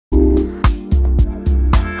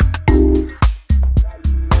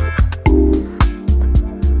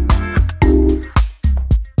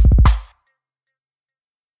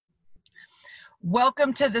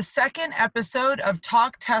Welcome to the second episode of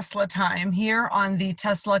Talk Tesla Time here on the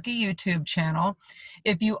TesLUCKY YouTube channel.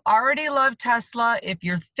 If you already love Tesla, if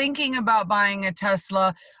you're thinking about buying a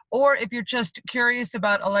Tesla, or if you're just curious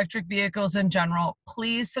about electric vehicles in general,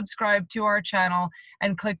 please subscribe to our channel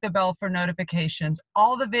and click the bell for notifications.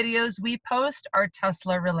 All the videos we post are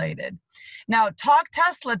Tesla related. Now, Talk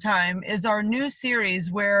Tesla Time is our new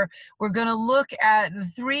series where we're going to look at the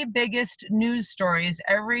three biggest news stories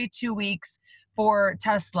every 2 weeks for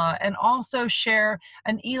Tesla, and also share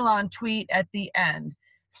an Elon tweet at the end.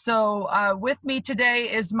 So with me today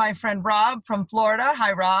is my friend Rob from Florida.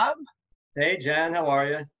 Hi, Rob. Hey, Jen. How are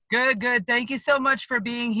you? Good, good. Thank you so much for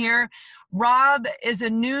being here. Rob is a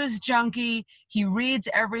news junkie. He reads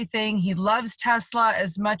everything. He loves Tesla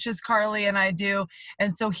as much as Carly and I do.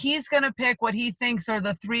 And so he's going to pick what he thinks are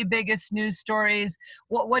the three biggest news stories.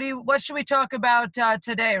 What should we talk about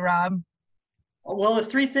today, Rob? Well, the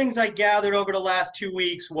three things I gathered over the last 2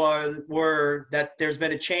 weeks were that there's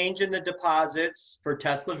been a change in the deposits for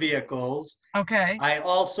Tesla vehicles. Okay. I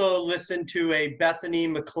also listened to a Bethany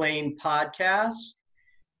McLean podcast,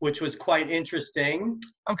 which was quite interesting.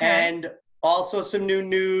 Okay. And also some new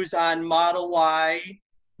news on Model Y,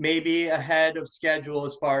 maybe ahead of schedule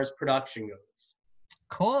as far as production goes.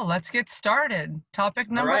 Cool. Let's get started. Topic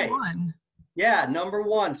number one. Yeah, number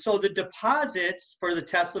one. So the deposits for the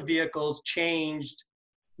Tesla vehicles changed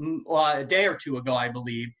a day or two ago, I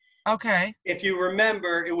believe. Okay. If you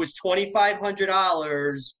remember, it was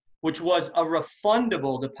 $2,500, which was a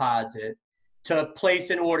refundable deposit to place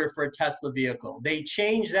an order for a Tesla vehicle. They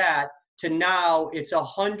changed that to now it's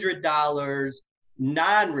 $100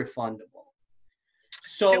 non-refundable.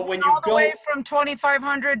 So when you all the way from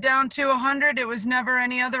 2,500 down to 100, it was never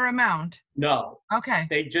any other amount. No. Okay.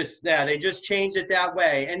 They just changed it that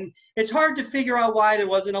way. And it's hard to figure out why there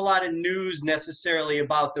wasn't a lot of news necessarily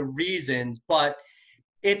about the reasons. But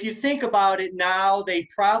if you think about it now, they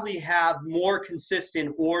probably have more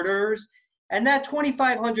consistent orders. And that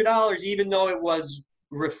 $2,500, even though it was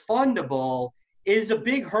refundable, is a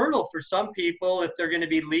big hurdle for some people if they're going to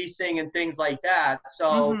be leasing and things like that.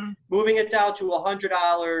 So moving it down to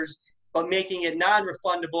 $100, but making it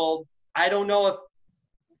non-refundable, I don't know if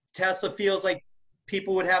Tesla feels like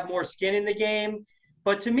people would have more skin in the game.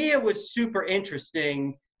 But to me, it was super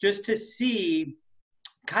interesting just to see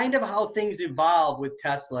kind of how things evolve with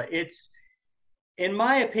Tesla. It's, in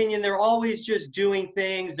my opinion, they're always just doing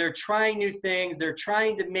things. They're trying new things. They're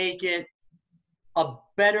trying to make it a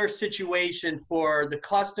better situation for the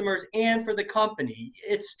customers and for the company.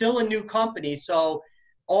 It's still a new company. So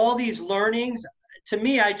all these learnings, to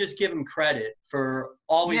me, I just give them credit for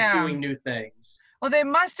always doing new things. Well, they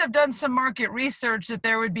must have done some market research that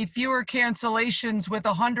there would be fewer cancellations with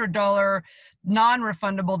a $100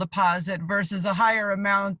 non-refundable deposit versus a higher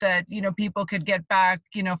amount that, people could get back,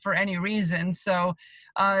 for any reason. So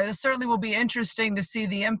it certainly will be interesting to see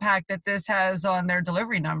the impact that this has on their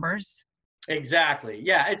delivery numbers. Exactly.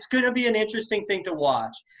 Yeah, it's going to be an interesting thing to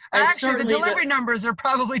watch. And actually, the delivery numbers are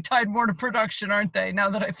probably tied more to production, aren't they, now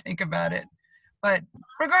that I think about it? But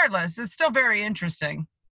regardless, it's still very interesting.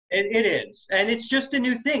 It is. And it's just a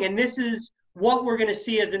new thing. And this is what we're going to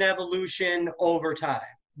see as an evolution over time.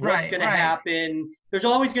 What's going to happen. There's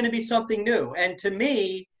always going to be something new. And to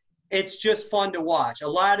me, it's just fun to watch. A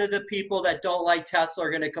lot of the people that don't like Tesla are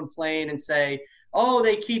going to complain and say, oh,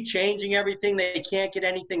 they keep changing everything. They can't get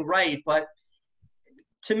anything right. But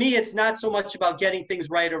to me, it's not so much about getting things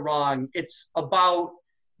right or wrong. It's about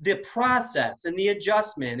the process and the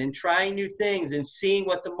adjustment and trying new things and seeing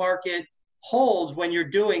what the market holds when you're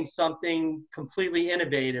doing something completely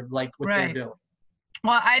innovative like what they're doing.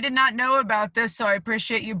 Well, I did not know about this, so I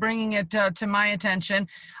appreciate you bringing it to my attention.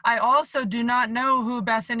 I also do not know who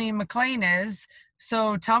Bethany McLean is,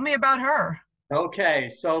 so tell me about her. Okay,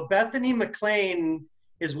 so Bethany McLean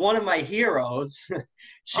is one of my heroes.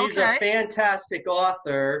 She's a fantastic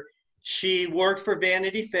author. She worked for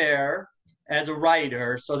Vanity Fair as a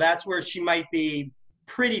writer, so that's where she might be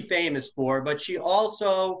pretty famous for, but she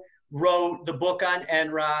also wrote the book on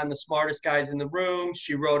Enron, The Smartest Guys in the Room.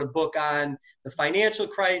 She wrote a book on the financial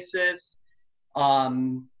crisis.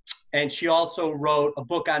 And she also wrote a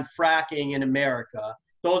book on fracking in America.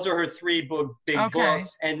 Those are her three big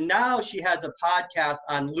books. And now she has a podcast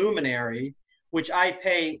on Luminary, which I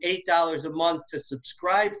pay $8 a month to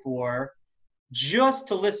subscribe for just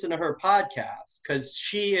to listen to her podcast, because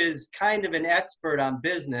she is kind of an expert on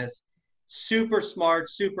business, super smart,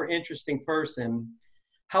 super interesting person.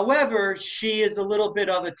 However, she is a little bit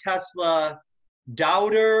of a Tesla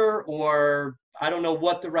doubter, or I don't know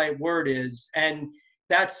what the right word is. And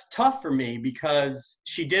that's tough for me because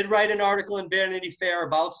she did write an article in Vanity Fair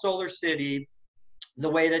about Solar City. the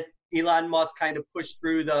way that Elon Musk kind of pushed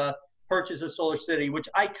through the purchase of Solar City, which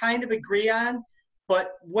I kind of agree on.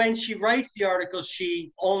 But when she writes the articles,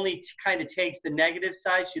 she only kind of takes the negative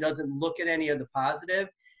side. She doesn't look at any of the positive.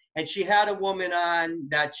 And she had a woman on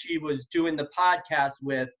that she was doing the podcast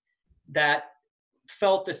with that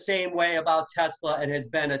felt the same way about Tesla and has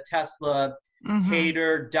been a Tesla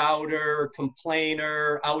hater, doubter,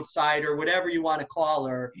 complainer, outsider, whatever you want to call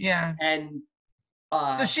her. Yeah. And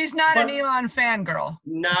so she's not an Elon fangirl.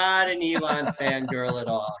 Not an Elon fangirl at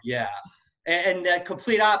all. Yeah. And the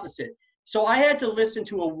complete opposite. So I had to listen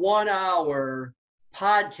to a 1-hour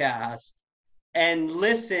podcast and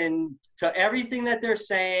listen to everything that they're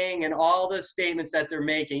saying and all the statements that they're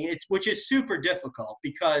making, which is super difficult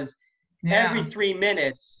because every 3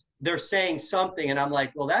 minutes they're saying something and I'm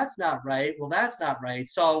like, well, that's not right. Well, that's not right.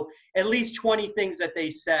 So at least 20 things that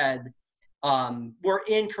they said were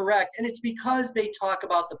incorrect. And it's because they talk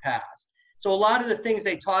about the past. So a lot of the things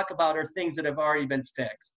they talk about are things that have already been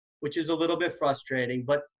fixed, which is a little bit frustrating.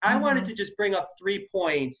 But I wanted to just bring up 3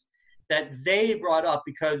 points that they brought up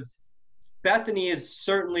because Bethany is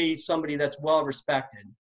certainly somebody that's well respected.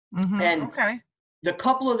 And the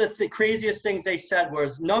couple of the craziest things they said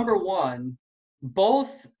was, number one,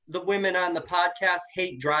 both the women on the podcast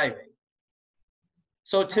hate driving.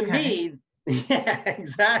 So to me, yeah,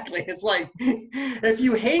 exactly. It's like, if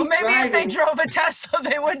you hate driving. If they drove a Tesla,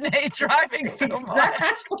 they wouldn't hate driving so much.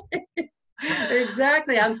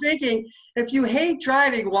 Exactly. I'm thinking, if you hate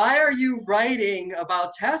driving, why are you writing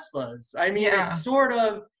about Teslas? I mean, it's sort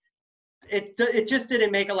of, it just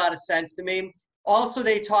didn't make a lot of sense to me. Also,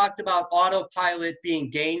 they talked about autopilot being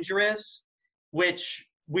dangerous, which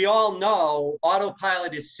we all know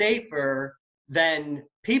autopilot is safer than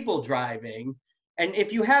people driving. And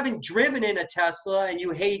if you haven't driven in a Tesla and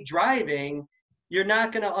you hate driving, you're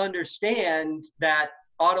not going to understand that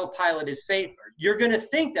autopilot is safer. You're going to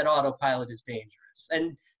think that autopilot is dangerous.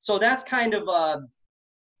 And so that's kind of,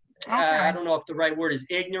 I don't know if the right word is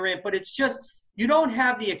ignorant, but it's just, you don't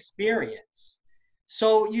have the experience.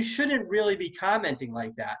 So you shouldn't really be commenting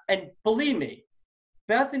like that. And believe me,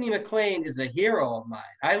 Bethany McLean is a hero of mine.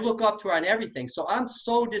 I look up to her on everything. So I'm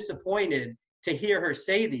so disappointed to hear her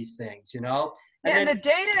say these things, you know? And the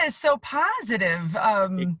data is so positive.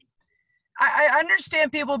 I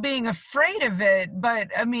understand people being afraid of it, but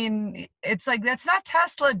I mean, it's like, that's not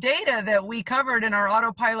Tesla data that we covered in our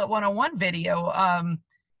Autopilot 101 video.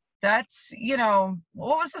 That's, you know,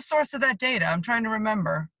 what was the source of that data? I'm trying to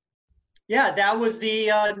remember. Yeah, that was the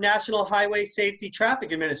National Highway Safety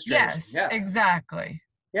Traffic Administration. Yes, exactly.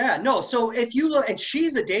 Yeah, no, so if you look, and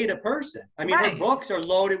she's a data person. I mean, her books are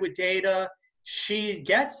loaded with data. She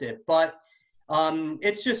gets it, but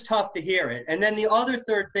it's just tough to hear it. And then the other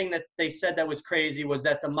third thing that they said that was crazy was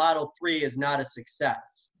that the Model 3 is not a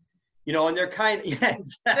success. You know, and they're kind of, yeah, exactly.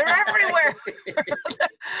 They're everywhere.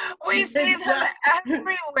 We see them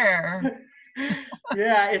everywhere.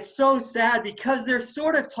 Yeah, it's so sad because they're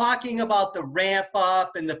sort of talking about the ramp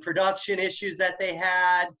up and the production issues that they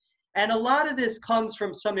had. And a lot of this comes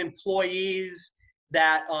from some employees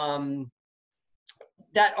that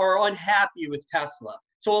that are unhappy with Tesla.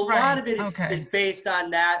 So a lot of it is based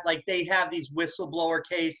on that. Like they have these whistleblower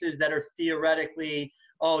cases that are theoretically,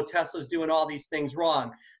 oh, Tesla's doing all these things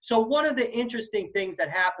wrong. So one of the interesting things that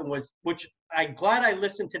happened was, which I'm glad I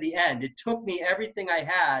listened to the end. It took me everything I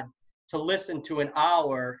had to listen to an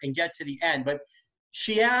hour and get to the end. But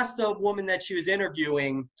she asked the woman that she was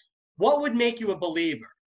interviewing, what would make you a believer?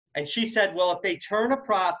 And she said, well, if they turn a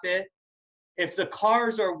profit, if the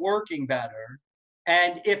cars are working better,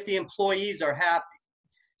 and if the employees are happy.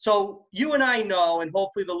 So you and I know, and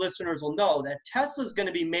hopefully the listeners will know, that Tesla's going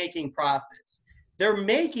to be making profits. They're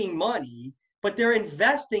making money, but they're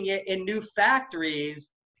investing it in new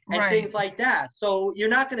factories and things like that. So you're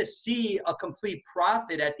not going to see a complete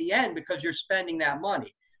profit at the end because you're spending that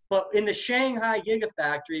money. But in the Shanghai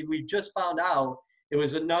Gigafactory, we just found out, it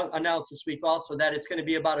was announced this week also, that it's going to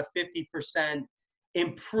be about a 50%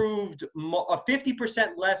 improved, a 50%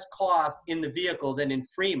 less cost in the vehicle than in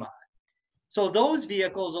Fremont. So those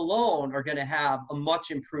vehicles alone are going to have a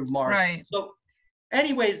much improved margin. So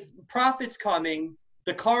anyways, profits coming,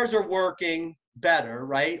 the cars are working better,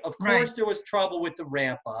 right? Of course, there was trouble with the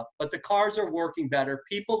ramp up, but the cars are working better.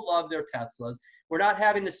 People love their Teslas. We're not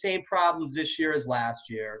having the same problems this year as last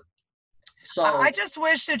year. So I just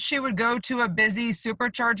wish that she would go to a busy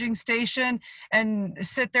supercharging station and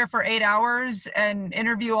sit there for 8 hours and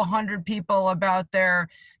interview 100 people about their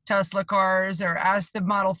Tesla cars, or ask the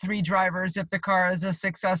Model 3 drivers if the car is a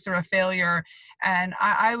success or a failure. And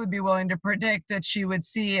I would be willing to predict that she would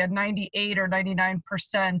see a 98 or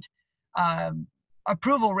 99%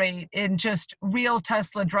 approval rate in just real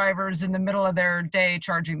Tesla drivers in the middle of their day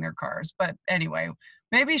charging their cars. But anyway,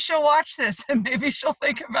 maybe she'll watch this and maybe she'll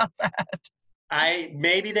think about that.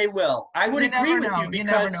 Maybe they will. I would agree with you, because you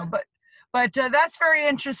never know. But that's very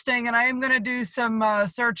interesting, and I am going to do some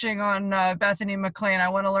searching on Bethany McLean. I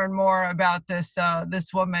want to learn more about this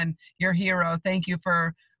woman, your hero. Thank you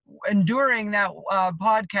for enduring that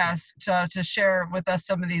podcast to share with us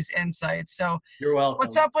some of these insights. So you're welcome.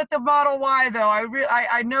 What's up with the Model Y, though?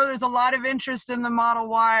 I know there's a lot of interest in the Model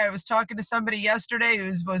Y. I was talking to somebody yesterday who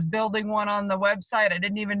was building one on the website. I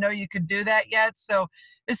didn't even know you could do that yet. So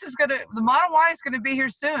the Model Y is gonna be here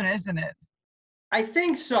soon, isn't it? I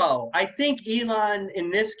think so. I think Elon,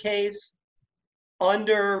 in this case,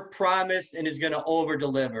 under promised and is going to over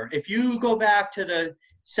deliver. If you go back to the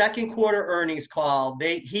second quarter earnings call,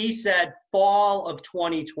 he said fall of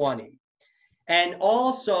 2020, and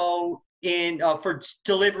also for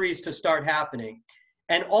deliveries to start happening.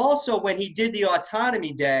 And also when he did the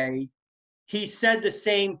autonomy day, he said the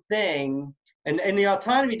same thing. And in the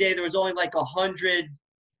autonomy day, there was only like 100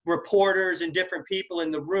 reporters and different people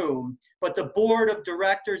in the room, but the board of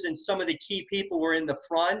directors and some of the key people were in the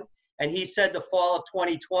front. And he said the fall of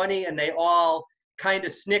 2020, and they all kind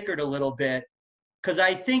of snickered a little bit, because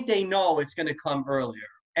I think they know it's going to come earlier.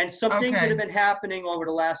 And some things that have been happening over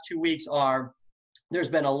the last 2 weeks are, there's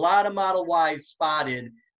been a lot of Model Ys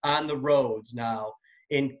spotted on the roads now.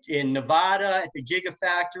 In Nevada at the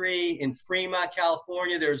Gigafactory, in Fremont,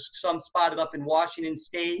 California, there's some spotted up in Washington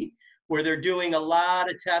State, where they're doing a lot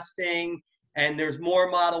of testing, and there's more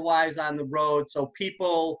Model Ys on the road. So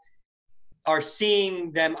people are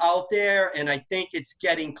seeing them out there, and I think it's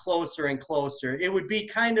getting closer and closer. It would be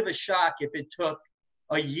kind of a shock if it took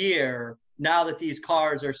a year now that these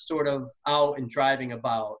cars are sort of out and driving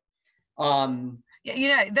about. You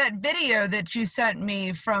know, that video that you sent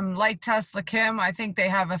me from Like Tesla Kim, I think they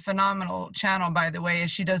have a phenomenal channel, by the way.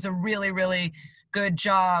 She does a really, really good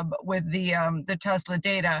job with the Tesla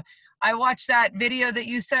data. I watched that video that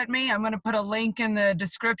you sent me. I'm going to put a link in the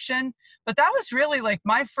description. But that was really like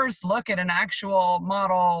my first look at an actual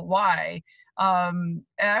Model Y. And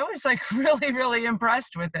I was like really, really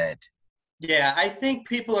impressed with it. Yeah, I think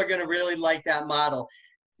people are going to really like that model.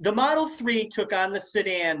 The Model 3 took on the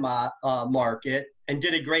sedan market and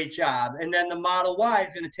did a great job. And then the Model Y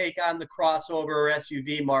is going to take on the crossover or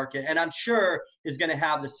SUV market, and I'm sure is going to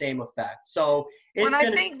have the same effect. So I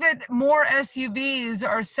think that more SUVs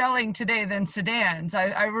are selling today than sedans.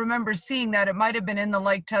 I remember seeing that. It might have been in the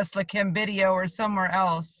Like Tesla Kim video or somewhere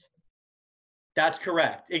else. That's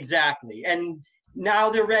correct. Exactly. And now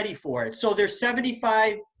they're ready for it. So there's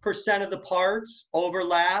 75% of the parts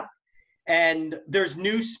overlap, and there's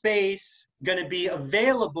new space going to be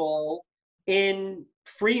available in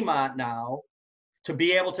Fremont now to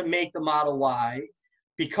be able to make the Model Y,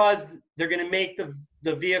 because they're going to make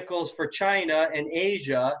the vehicles for China and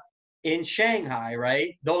Asia in Shanghai,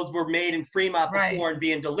 right? Those were made in Fremont before and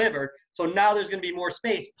being delivered. So now there's going to be more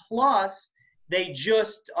space. Plus, they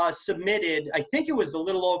just submitted, I think it was a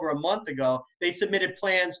little over a month ago, they submitted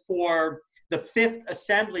plans for the 5th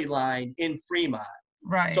assembly line in Fremont.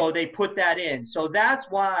 Right. So they put that in. So that's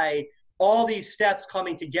why all these steps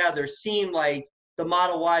coming together seem like the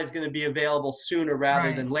Model Y is going to be available sooner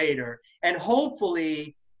rather than later. And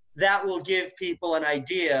hopefully that will give people an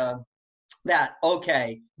idea that,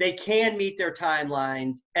 okay, they can meet their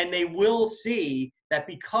timelines, and they will see that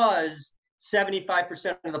because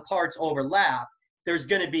 75% of the parts overlap, there's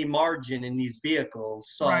going to be margin in these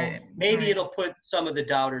vehicles. So maybe it'll put some of the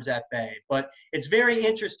doubters at bay. But it's very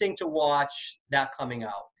interesting to watch that coming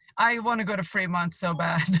out. I want to go to Fremont so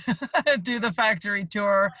bad, do the factory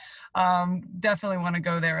tour. Definitely want to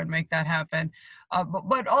go there and make that happen.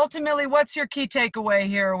 But ultimately, what's your key takeaway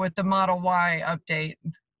here with the Model Y update?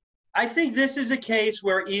 I think this is a case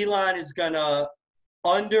where Elon is going to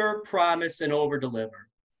under promise and over deliver.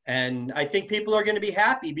 And I think people are going to be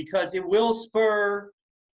happy because it will spur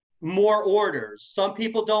more orders. Some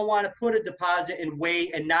people don't want to put a deposit and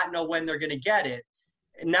wait and not know when they're going to get it.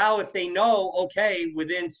 And now if they know, okay,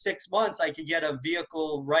 within 6 months I could get a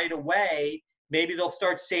vehicle right away, maybe they'll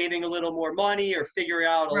start saving a little more money or figure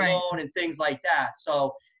out a loan and things like that.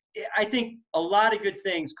 So I think a lot of good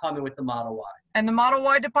things coming with the Model Y. And the Model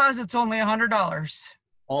Y deposit's only $100.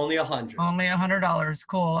 Only $100. Only $100.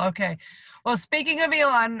 Cool. Okay. Well, speaking of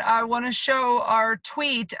Elon, I want to show our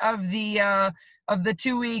tweet of the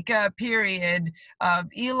 2-week period.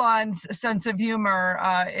 Elon's sense of humor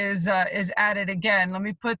is at it again. Let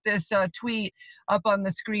me put this tweet up on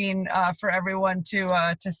the screen for everyone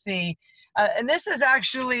to see. And this is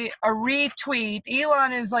actually a retweet.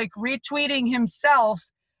 Elon is like retweeting himself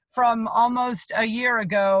from almost a year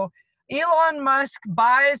ago. Elon Musk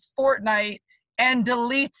buys Fortnite and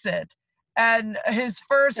deletes it. And his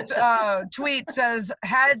first tweet says,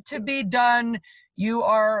 "Had to be done. You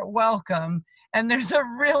are welcome." And there's a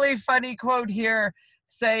really funny quote here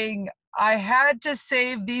saying, "I had to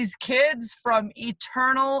save these kids from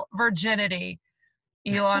eternal virginity."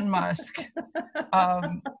 Elon Musk.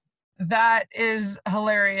 That is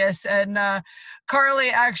hilarious. And Carly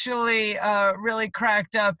actually really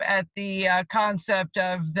cracked up at the concept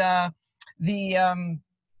of the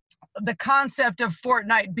concept of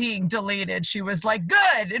Fortnite being deleted. She was like,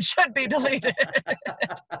 "Good, it should be deleted."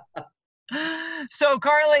 So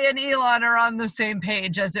Carly and Elon are on the same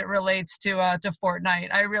page as it relates to Fortnite.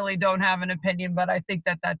 I really don't have an opinion, but I think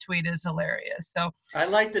that tweet is hilarious. So I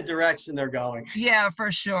like the direction they're going. Yeah,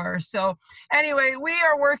 for sure. So anyway, we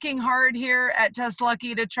are working hard here at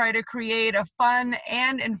TesLUCKY to try to create a fun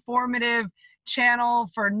and informative channel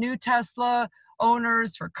for new Tesla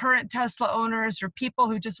owners, for current Tesla owners, for people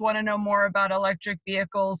who just want to know more about electric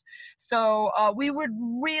vehicles. So we would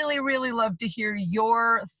really, really love to hear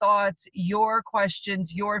your thoughts, your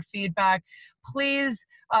questions, your feedback. Please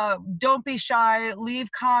don't be shy.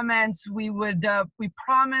 Leave comments. We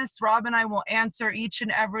promise Rob and I will answer each and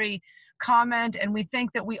every comment, and we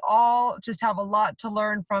think that we all just have a lot to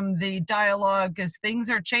learn from the dialogue as things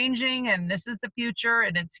are changing, and this is the future,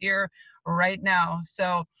 and it's here right now.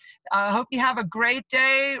 So I hope you have a great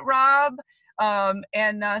day, Rob.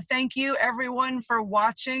 And thank you everyone for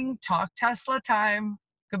watching Talk Tesla Time.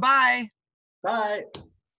 Goodbye. Bye.